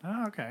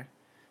 Oh, okay.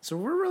 So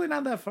we're really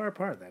not that far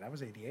apart then. I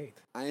was 88.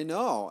 I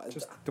know.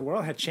 Just the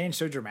world had changed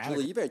so Julie,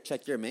 dramatically. you better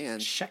check your man.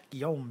 Check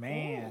your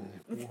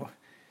man.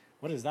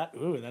 What is that?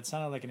 Ooh, that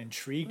sounded like an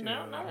intrigued.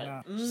 No, ooh. not it.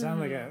 No. It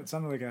sounded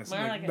like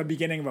More like the a-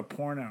 beginning of a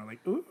porno. Like,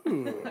 ooh.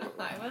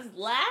 I was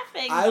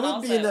laughing. I but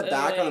would be in the also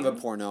background of oohing.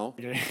 a porno.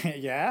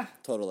 Yeah?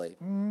 Totally.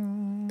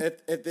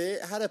 If they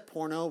had a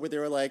porno where they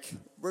were like,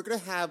 we're going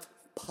to have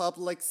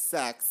public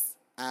sex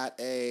at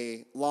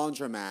a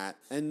laundromat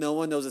and no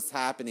one knows it's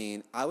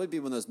happening, I would be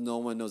one of those no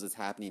one knows it's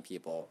happening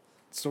people.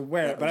 So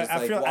where? Just But I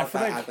like feel walk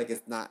by, like act like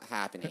it's not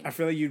happening. I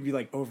feel like you'd be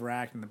like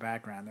overacting in the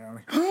background there. I'm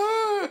like,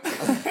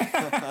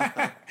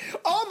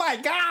 oh my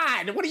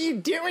God, what are you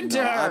doing to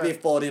No, her? I'd be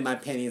folding my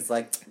pennies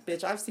like,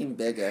 bitch, I've seen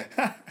bigger.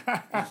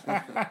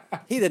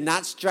 He did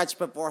not stretch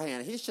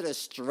beforehand. He should have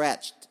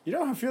stretched. You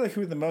know, I feel like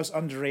who the most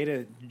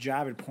underrated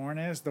job in porn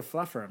is? The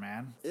fluffer,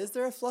 man. Is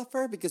there a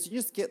fluffer? Because you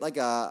just get like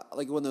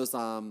one of those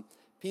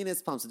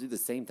penis pumps to do the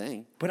same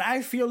thing. But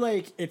I feel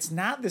like it's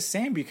not the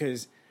same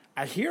because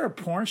I hear a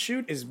porn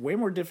shoot is way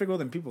more difficult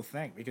than people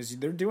think because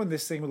they're doing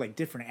this thing with like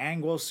different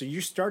angles. So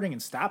you're starting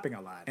and stopping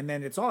a lot. And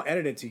then it's all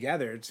edited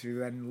together to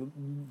then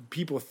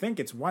people think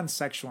it's one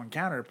sexual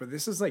encounter. But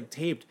this is like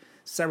taped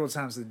several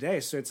times a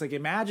day. So it's like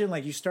imagine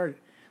like you start,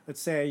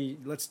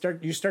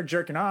 you start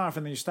jerking off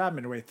and then you stop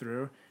midway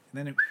through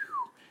and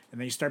then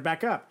you start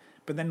back up.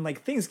 But then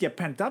like things get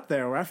pent up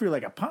there where I feel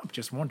like a pump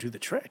just won't do the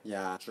trick.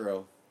 Yeah,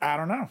 true. I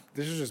don't know.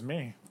 This is just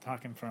me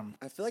talking from.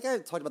 I feel like I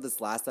talked about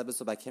this last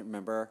episode, but I can't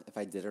remember if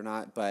I did or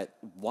not. But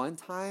one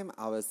time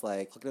I was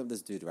like hooking up with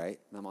this dude, right?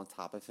 And I'm on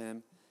top of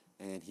him.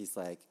 And he's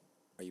like,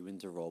 are you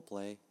into role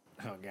play?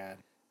 Oh, God.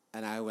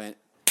 And I went,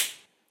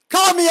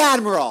 call me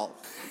Admiral!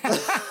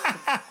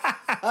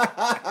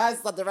 I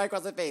slapped him right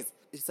across the face.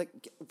 He's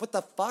like, what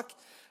the fuck?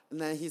 And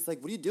then he's like,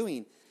 what are you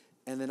doing?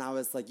 And then I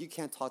was like, you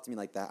can't talk to me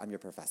like that. I'm your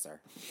professor.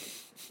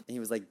 And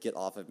he was like, get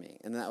off of me.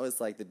 And that was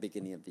like the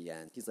beginning of the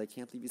end. He's like,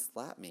 can't believe you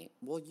slapped me.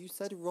 Well, you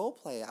said role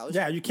play.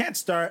 Yeah, you can't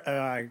start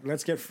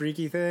let's get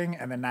freaky thing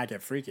and then not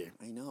get freaky.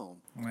 I know.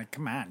 I'm like,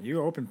 come on,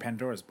 you open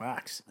Pandora's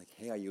box. Like,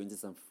 hey, are you into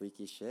some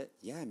freaky shit?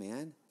 Yeah,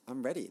 man.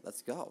 I'm ready.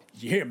 Let's go.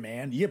 Yeah,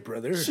 man. Yeah,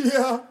 brother.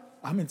 Yeah.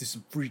 I'm into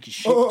some freaky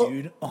shit,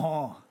 dude.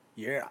 Oh,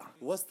 yeah.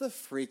 What's the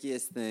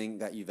freakiest thing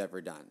that you've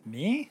ever done?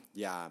 Me?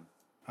 Yeah.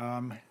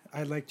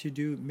 I'd like to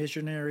do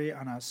missionary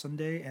on a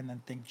Sunday and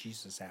then thank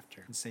Jesus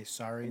after and say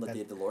sorry On the that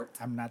day of the Lord?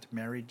 I'm not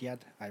married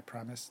yet. I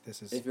promise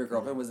this is. If your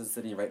girlfriend wasn't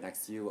sitting right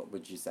next to you, what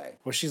would you say?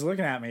 Well, she's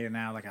looking at me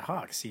now like a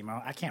hawk, Simo.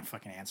 I can't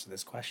fucking answer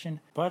this question.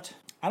 But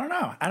I don't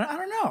know. I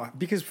don't know.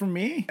 Because for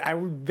me,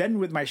 I've been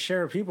with my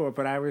share of people,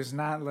 but I was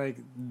not like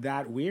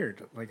that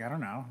weird. Like, I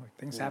don't know. Like,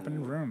 things happen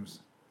in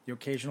rooms. The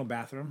occasional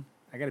bathroom.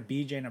 I got a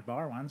BJ in a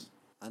bar once.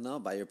 I know,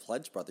 by your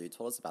pledge brother. You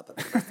told us about that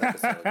in the first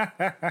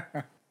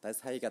episode. That's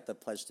how you got the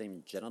pledge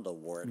name genital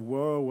ward.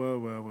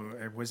 Whoa.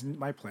 It wasn't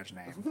my pledge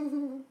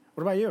name.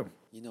 What about you?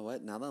 You know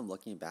what? Now that I'm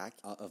looking back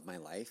of my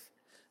life,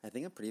 I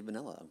think I'm pretty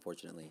vanilla,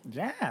 unfortunately.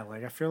 Yeah,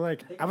 like I feel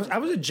like I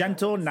was a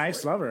gentle,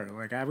 nice lover.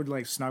 Like I would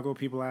like snuggle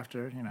people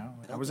after, you know.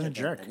 I wasn't a think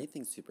I've jerk. done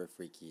anything super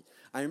freaky.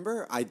 I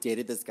remember I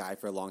dated this guy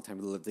for a long time.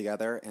 We lived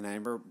together, and I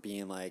remember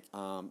being like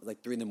 3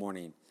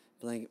 a.m,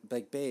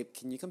 like, babe,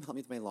 can you come help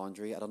me with my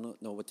laundry? I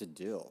don't know what to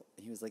do.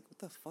 And he was like, what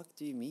the fuck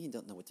do you mean you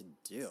don't know what to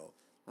do?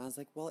 And I was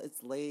like, well,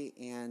 it's late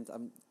and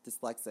I'm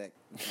dyslexic.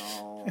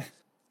 Oh.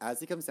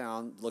 As he comes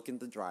down, looking at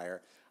the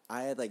dryer,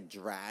 I had like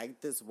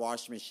dragged this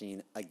washing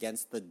machine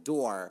against the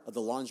door of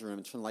the laundry room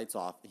and turned the lights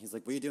off. And he's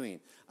like, what are you doing?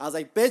 I was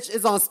like, bitch,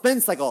 it's on spin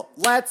cycle.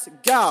 Let's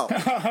go.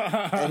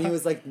 And he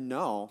was like,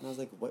 no. And I was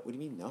like, what do you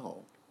mean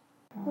no?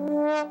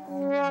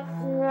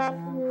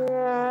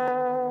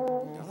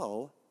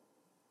 No.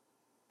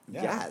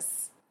 Yeah.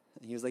 Yes.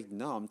 And he was like,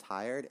 no, I'm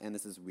tired and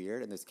this is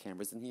weird and there's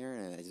cameras in here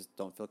and I just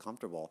don't feel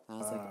comfortable. And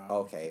I was like,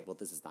 okay, well,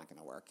 this is not going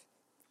to work.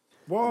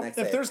 Well, The next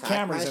if day, there's pack my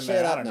cameras in shit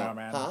there, I up don't now. know,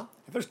 man. Huh?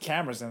 If there's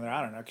cameras in there,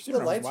 I don't know. 'Cause you The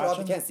don't know who's lights are off,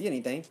 you watching. can't see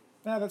anything.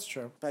 Yeah, that's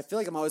true. But I feel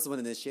like I'm always the one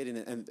initiating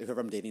it, and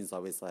whoever I'm dating is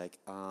always like,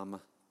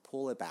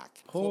 pull it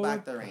back. Pull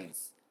back the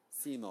reins.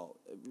 Simo,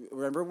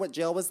 remember what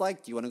jail was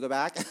like? Do you want to go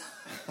back?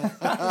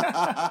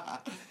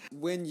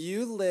 When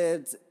you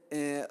lived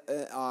in,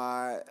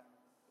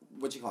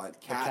 what you call it?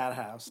 Cat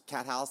house.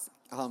 Cat house.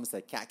 I almost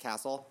said cat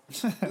castle.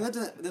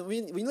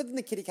 When you lived in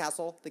the kitty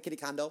castle, the kitty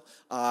condo,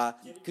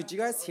 could you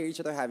guys hear each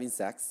other having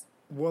sex?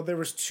 Well, there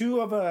was 2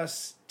 of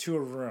us to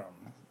a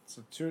room.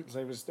 So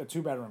it was a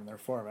 2-bedroom. There were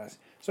 4 of us.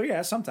 So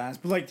yeah, sometimes.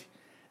 But like,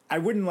 I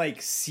wouldn't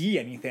like see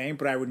anything,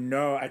 but I would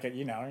know. I could,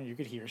 you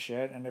could hear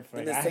shit. And if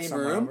like, in the I had same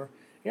someone room, over,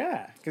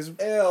 yeah, because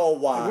ew,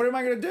 why? what am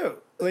I gonna do?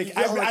 Like,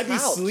 You're on the I'd be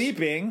couch.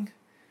 sleeping,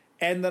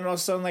 and then all of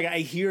a sudden, like, I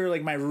hear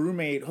like my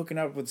roommate hooking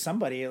up with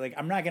somebody. Like,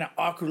 I'm not gonna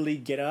awkwardly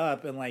get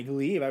up and like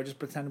leave. I would just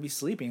pretend to be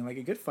sleeping, like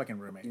a good fucking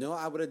roommate. You know what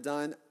I would have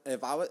done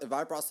if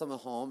I brought someone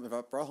home, if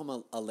I brought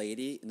home a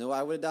lady, you know what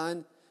I would have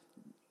done?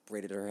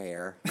 Braided her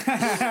hair.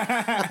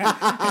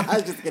 I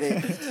was just kidding.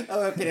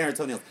 I'm kidding, her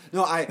toenails.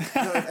 No, if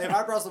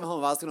I brought someone home,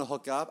 if I was going to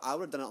hook up, I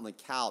would have done it on the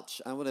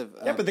couch. I would have.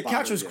 Yeah, but the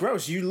couch was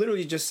gross. You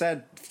literally just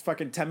said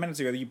fucking 10 minutes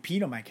ago that you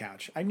peed on my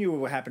couch. I knew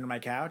what happened to my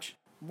couch.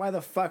 Why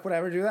the fuck would I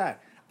ever do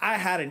that? I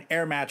had an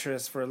air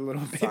mattress for a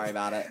little bit. Sorry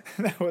about it.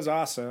 That was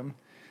awesome.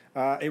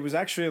 It was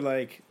actually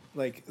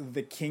like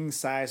the king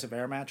size of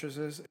air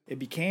mattresses. It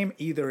became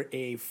either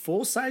a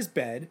full size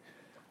bed,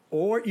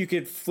 or you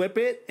could flip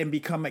it and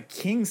become a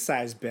king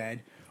size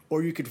bed,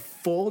 or you could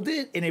fold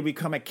it and it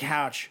become a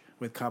couch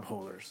with cup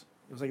holders.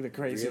 It was like the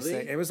craziest Really?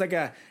 thing. It was like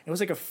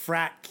a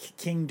frat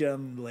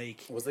kingdom.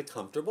 Like, Was it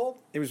comfortable?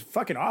 it was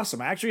fucking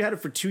awesome. I actually had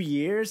it for 2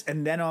 years,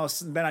 and then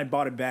I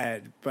bought a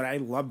bed. But I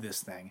love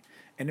this thing,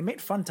 and it made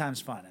fun times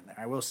fun in there.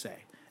 I will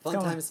say. Fun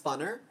times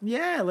funner?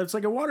 Yeah, it's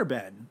like a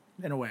waterbed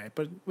in a way,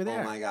 but with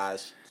air. Oh my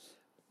gosh.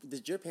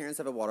 Did your parents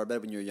have a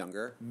waterbed when you were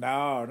younger?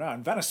 No.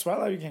 In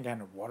Venezuela, you can't get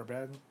in a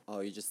waterbed.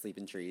 Oh, you just sleep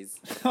in trees?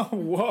 Oh,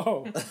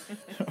 whoa.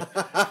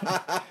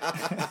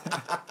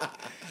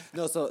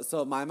 No,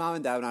 so my mom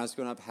and dad, when I was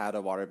growing up, had a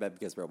waterbed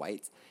because we're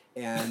white.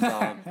 And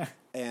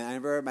and I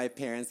remember my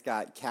parents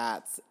got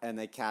cats, and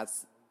the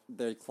cats,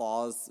 their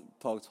claws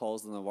poked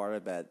holes in the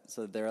waterbed.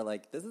 So they were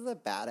like, this is a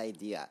bad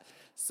idea.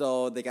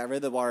 So they got rid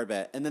of the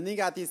waterbed. And then they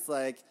got these,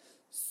 like,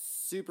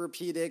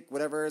 superpedic,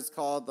 whatever it's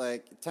called,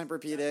 like,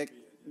 Tempur-pedic,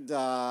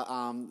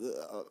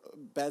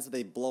 beds that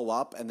they blow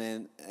up, and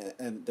then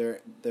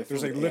they're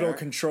There's like little air,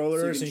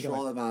 controllers, so and you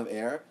control the amount of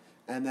air,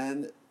 and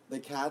then the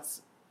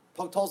cats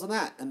poked holes in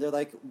that, and they're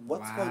like,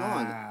 "What's going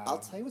on?" I'll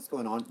tell you what's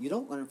going on. You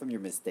don't learn from your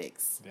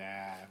mistakes.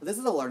 Yeah. But this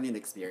is a learning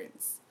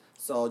experience.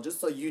 So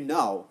just so you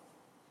know,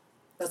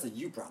 that's a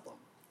you problem.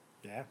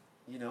 Yeah.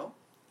 You know.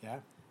 Yeah.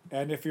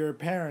 And if your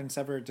parents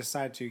ever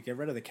decide to get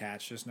rid of the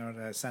cats, just know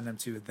to send them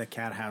to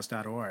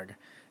thecathouse.org.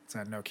 It's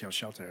a no-kill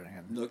shelter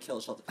in No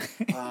kill shelter.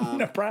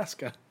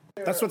 Nebraska.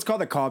 That's what's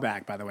called a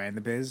callback, by the way, in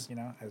the biz,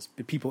 as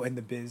the people in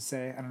the biz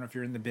say. I don't know if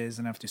you're in the biz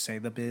enough to say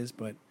the biz,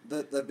 but...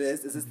 The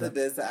biz? Is this the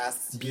biz that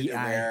asks you to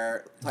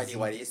wear tidy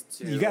whities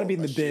to you got to be in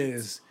the a shoot?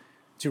 biz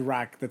to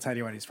rock the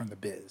tidy whities from the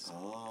biz.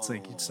 Oh.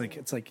 It's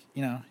like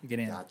you get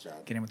in. Gotcha.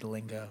 Get in with the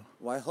lingo.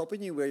 Well, I hope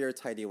when you wear your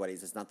tidy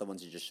whities, it's not the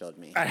ones you just showed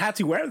me. I had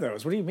to wear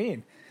those. What do you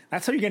mean?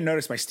 That's how you get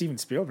noticed by Steven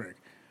Spielberg.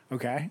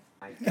 Okay?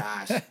 My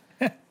gosh.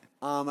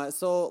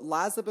 So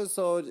last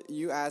episode,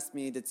 you asked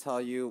me to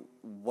tell you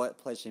what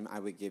pledge name I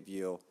would give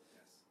you.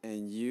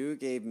 And you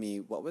gave me,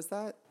 what was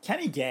that?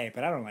 Kenny Gay,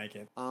 but I don't like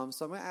it. So I'm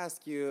going to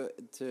ask you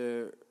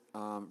to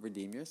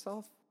redeem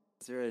yourself.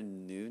 Is there a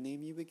new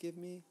name you would give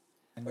me?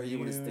 Or you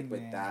want to stick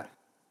with that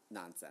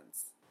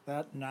nonsense?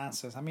 That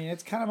nonsense. I mean,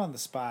 it's kind of on the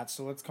spot,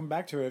 so let's come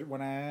back to it.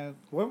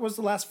 What was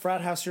the last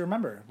frat house you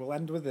remember? We'll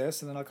end with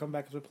this, and then I'll come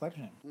back to the pledge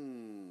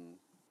name.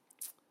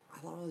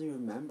 I don't really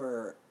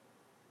remember,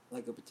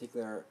 like, a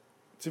particular...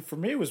 So for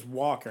me, it was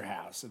Walker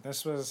House. And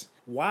this was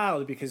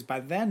wild because by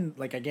then,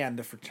 like, again,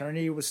 the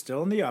fraternity was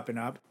still in the up and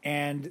up.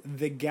 And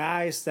the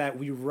guys that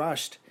we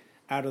rushed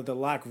out of the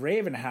Loch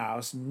Raven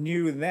house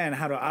knew then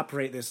how to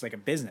operate this like a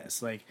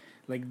business. Like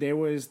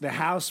the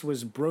house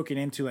was broken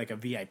into like a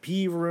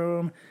VIP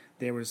room.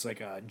 There was like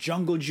a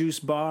Jungle Juice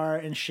bar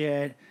and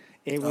shit.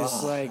 It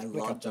was I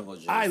love Jungle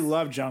Juice. I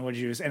love Jungle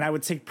Juice, and I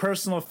would take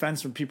personal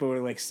offense when people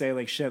would like say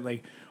like shit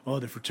like, "Oh,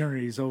 the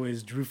fraternity is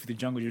always drew for the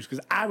Jungle Juice,"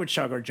 because I would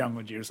chug our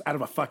Jungle Juice out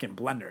of a fucking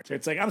blender. So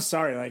it's like, I'm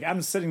sorry, like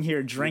I'm sitting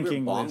here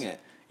drinking. Bong it.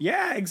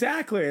 Yeah,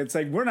 exactly. It's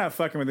like we're not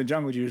fucking with the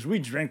Jungle Juice. We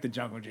drink the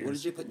Jungle Juice. What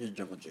did you put in your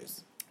Jungle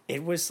Juice?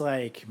 It was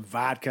like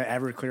vodka,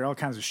 Everclear, all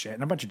kinds of shit,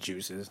 and a bunch of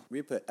juices.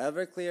 We put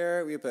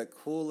Everclear, we put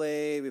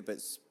Kool-Aid, we put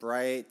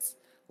Sprite,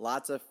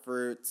 lots of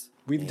fruit.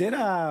 We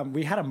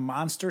had a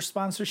Monster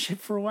sponsorship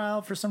for a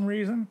while for some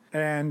reason,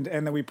 and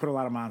then we put a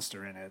lot of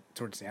Monster in it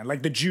towards the end,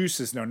 like the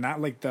juices, no, not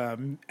like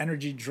the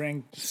energy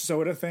drink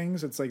soda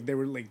things. It's like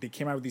they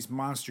came out with these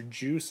Monster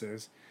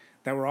juices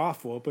that were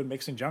awful, but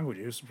mixing Jungle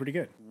Juice was pretty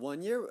good.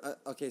 1 year,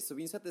 okay, so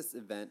we used to have this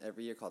event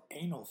every year called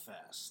Anal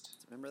Fest.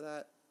 Remember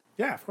that?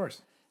 Yeah, of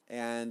course.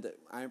 And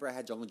I remember I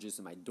had Jungle Juice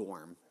in my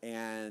dorm,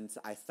 and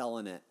I fell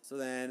in it. So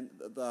then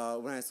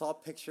when I saw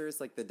pictures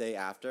like the day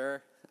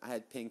after, I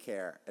had pink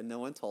hair, and no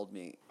one told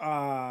me.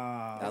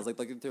 I I was like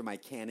looking through my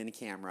Canon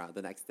camera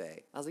the next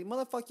day. I was like,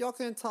 motherfucker, y'all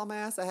couldn't tell my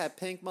ass I had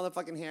pink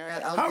motherfucking hair.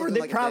 However,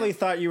 they probably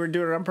thought you were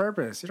doing it on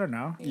purpose. You don't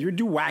know. You would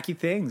do wacky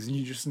things, and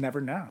you just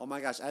never know. Oh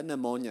my gosh, I had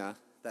pneumonia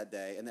that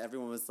day, and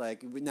everyone was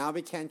like, now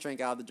we can't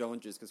drink out of the drone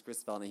juice because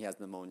Chris fell and he has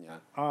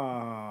pneumonia.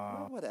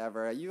 Oh.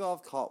 Whatever. You all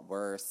have caught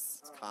worse.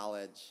 It's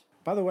college.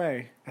 By the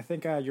way, I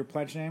think your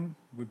pledge name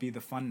would be the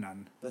Fun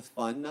Nun. The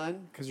Fun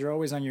Nun? Because you're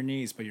always on your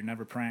knees, but you're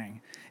never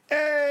praying.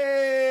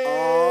 Hey!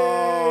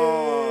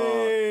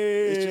 Oh!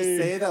 You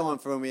should say that one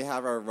for when we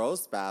have our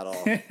roast battle.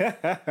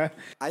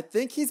 I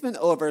think he's been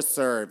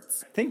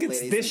overserved. I think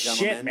it's this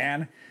shit,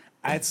 man.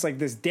 It's like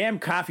this damn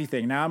coffee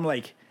thing. Now I'm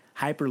like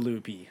hyper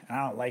loopy.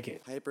 I don't like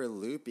it. Hyper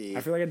loopy?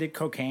 I feel like I did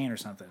cocaine or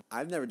something.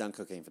 I've never done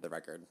cocaine, for the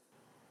record.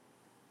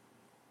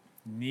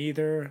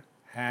 Neither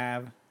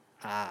have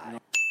I.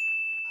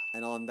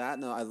 And on that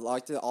note, I'd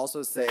like to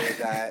also say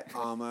that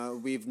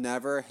we've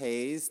never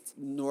hazed,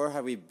 nor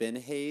have we been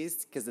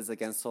hazed, because it's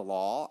against the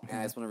law. And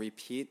I just want to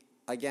repeat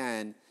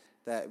again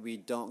that we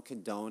don't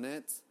condone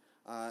it,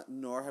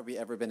 nor have we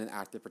ever been an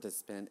active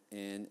participant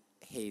in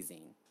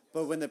hazing.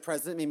 But when the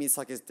president made me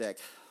suck his dick,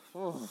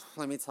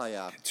 let me tell you.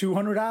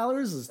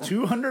 $200 is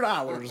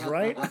 $200,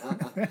 right?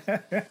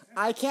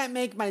 I can't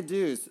make my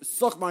dues.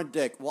 Suck my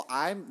dick. Well,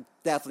 I'm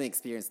definitely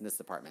experienced in this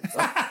department. So.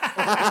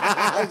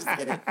 I'm just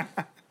kidding.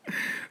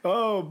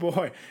 Oh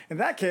boy! In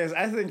that case,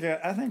 I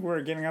think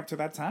we're getting up to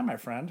that time, my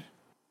friend.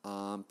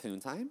 Poon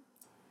time?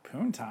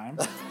 Poon time?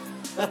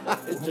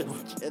 Just kidding.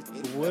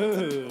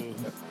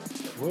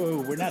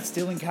 Whoa! We're not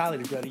still in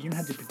college, brother. You don't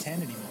have to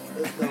pretend anymore.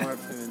 It's no more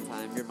poon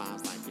time. Your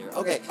mom's not here.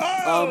 Okay.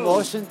 Oh!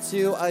 Motion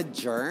to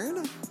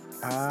adjourn.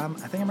 I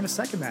think I'm gonna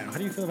second that. How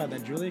do you feel about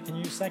that, Julie? Can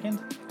you second?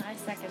 I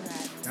second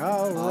that.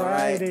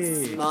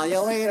 Alrighty. Smell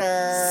you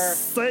later.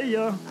 See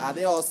ya.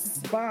 Adios.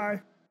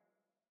 Bye.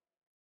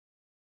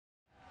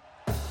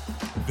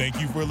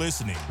 Thank you for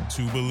listening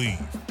to Believe.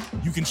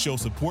 You can show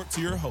support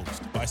to your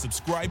host by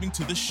subscribing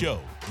to the show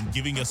and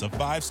giving us a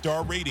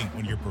 5-star rating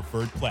on your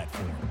preferred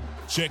platform.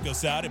 Check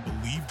us out at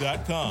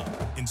Believe.com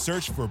and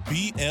search for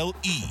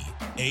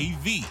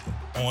BLEAV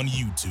on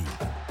YouTube.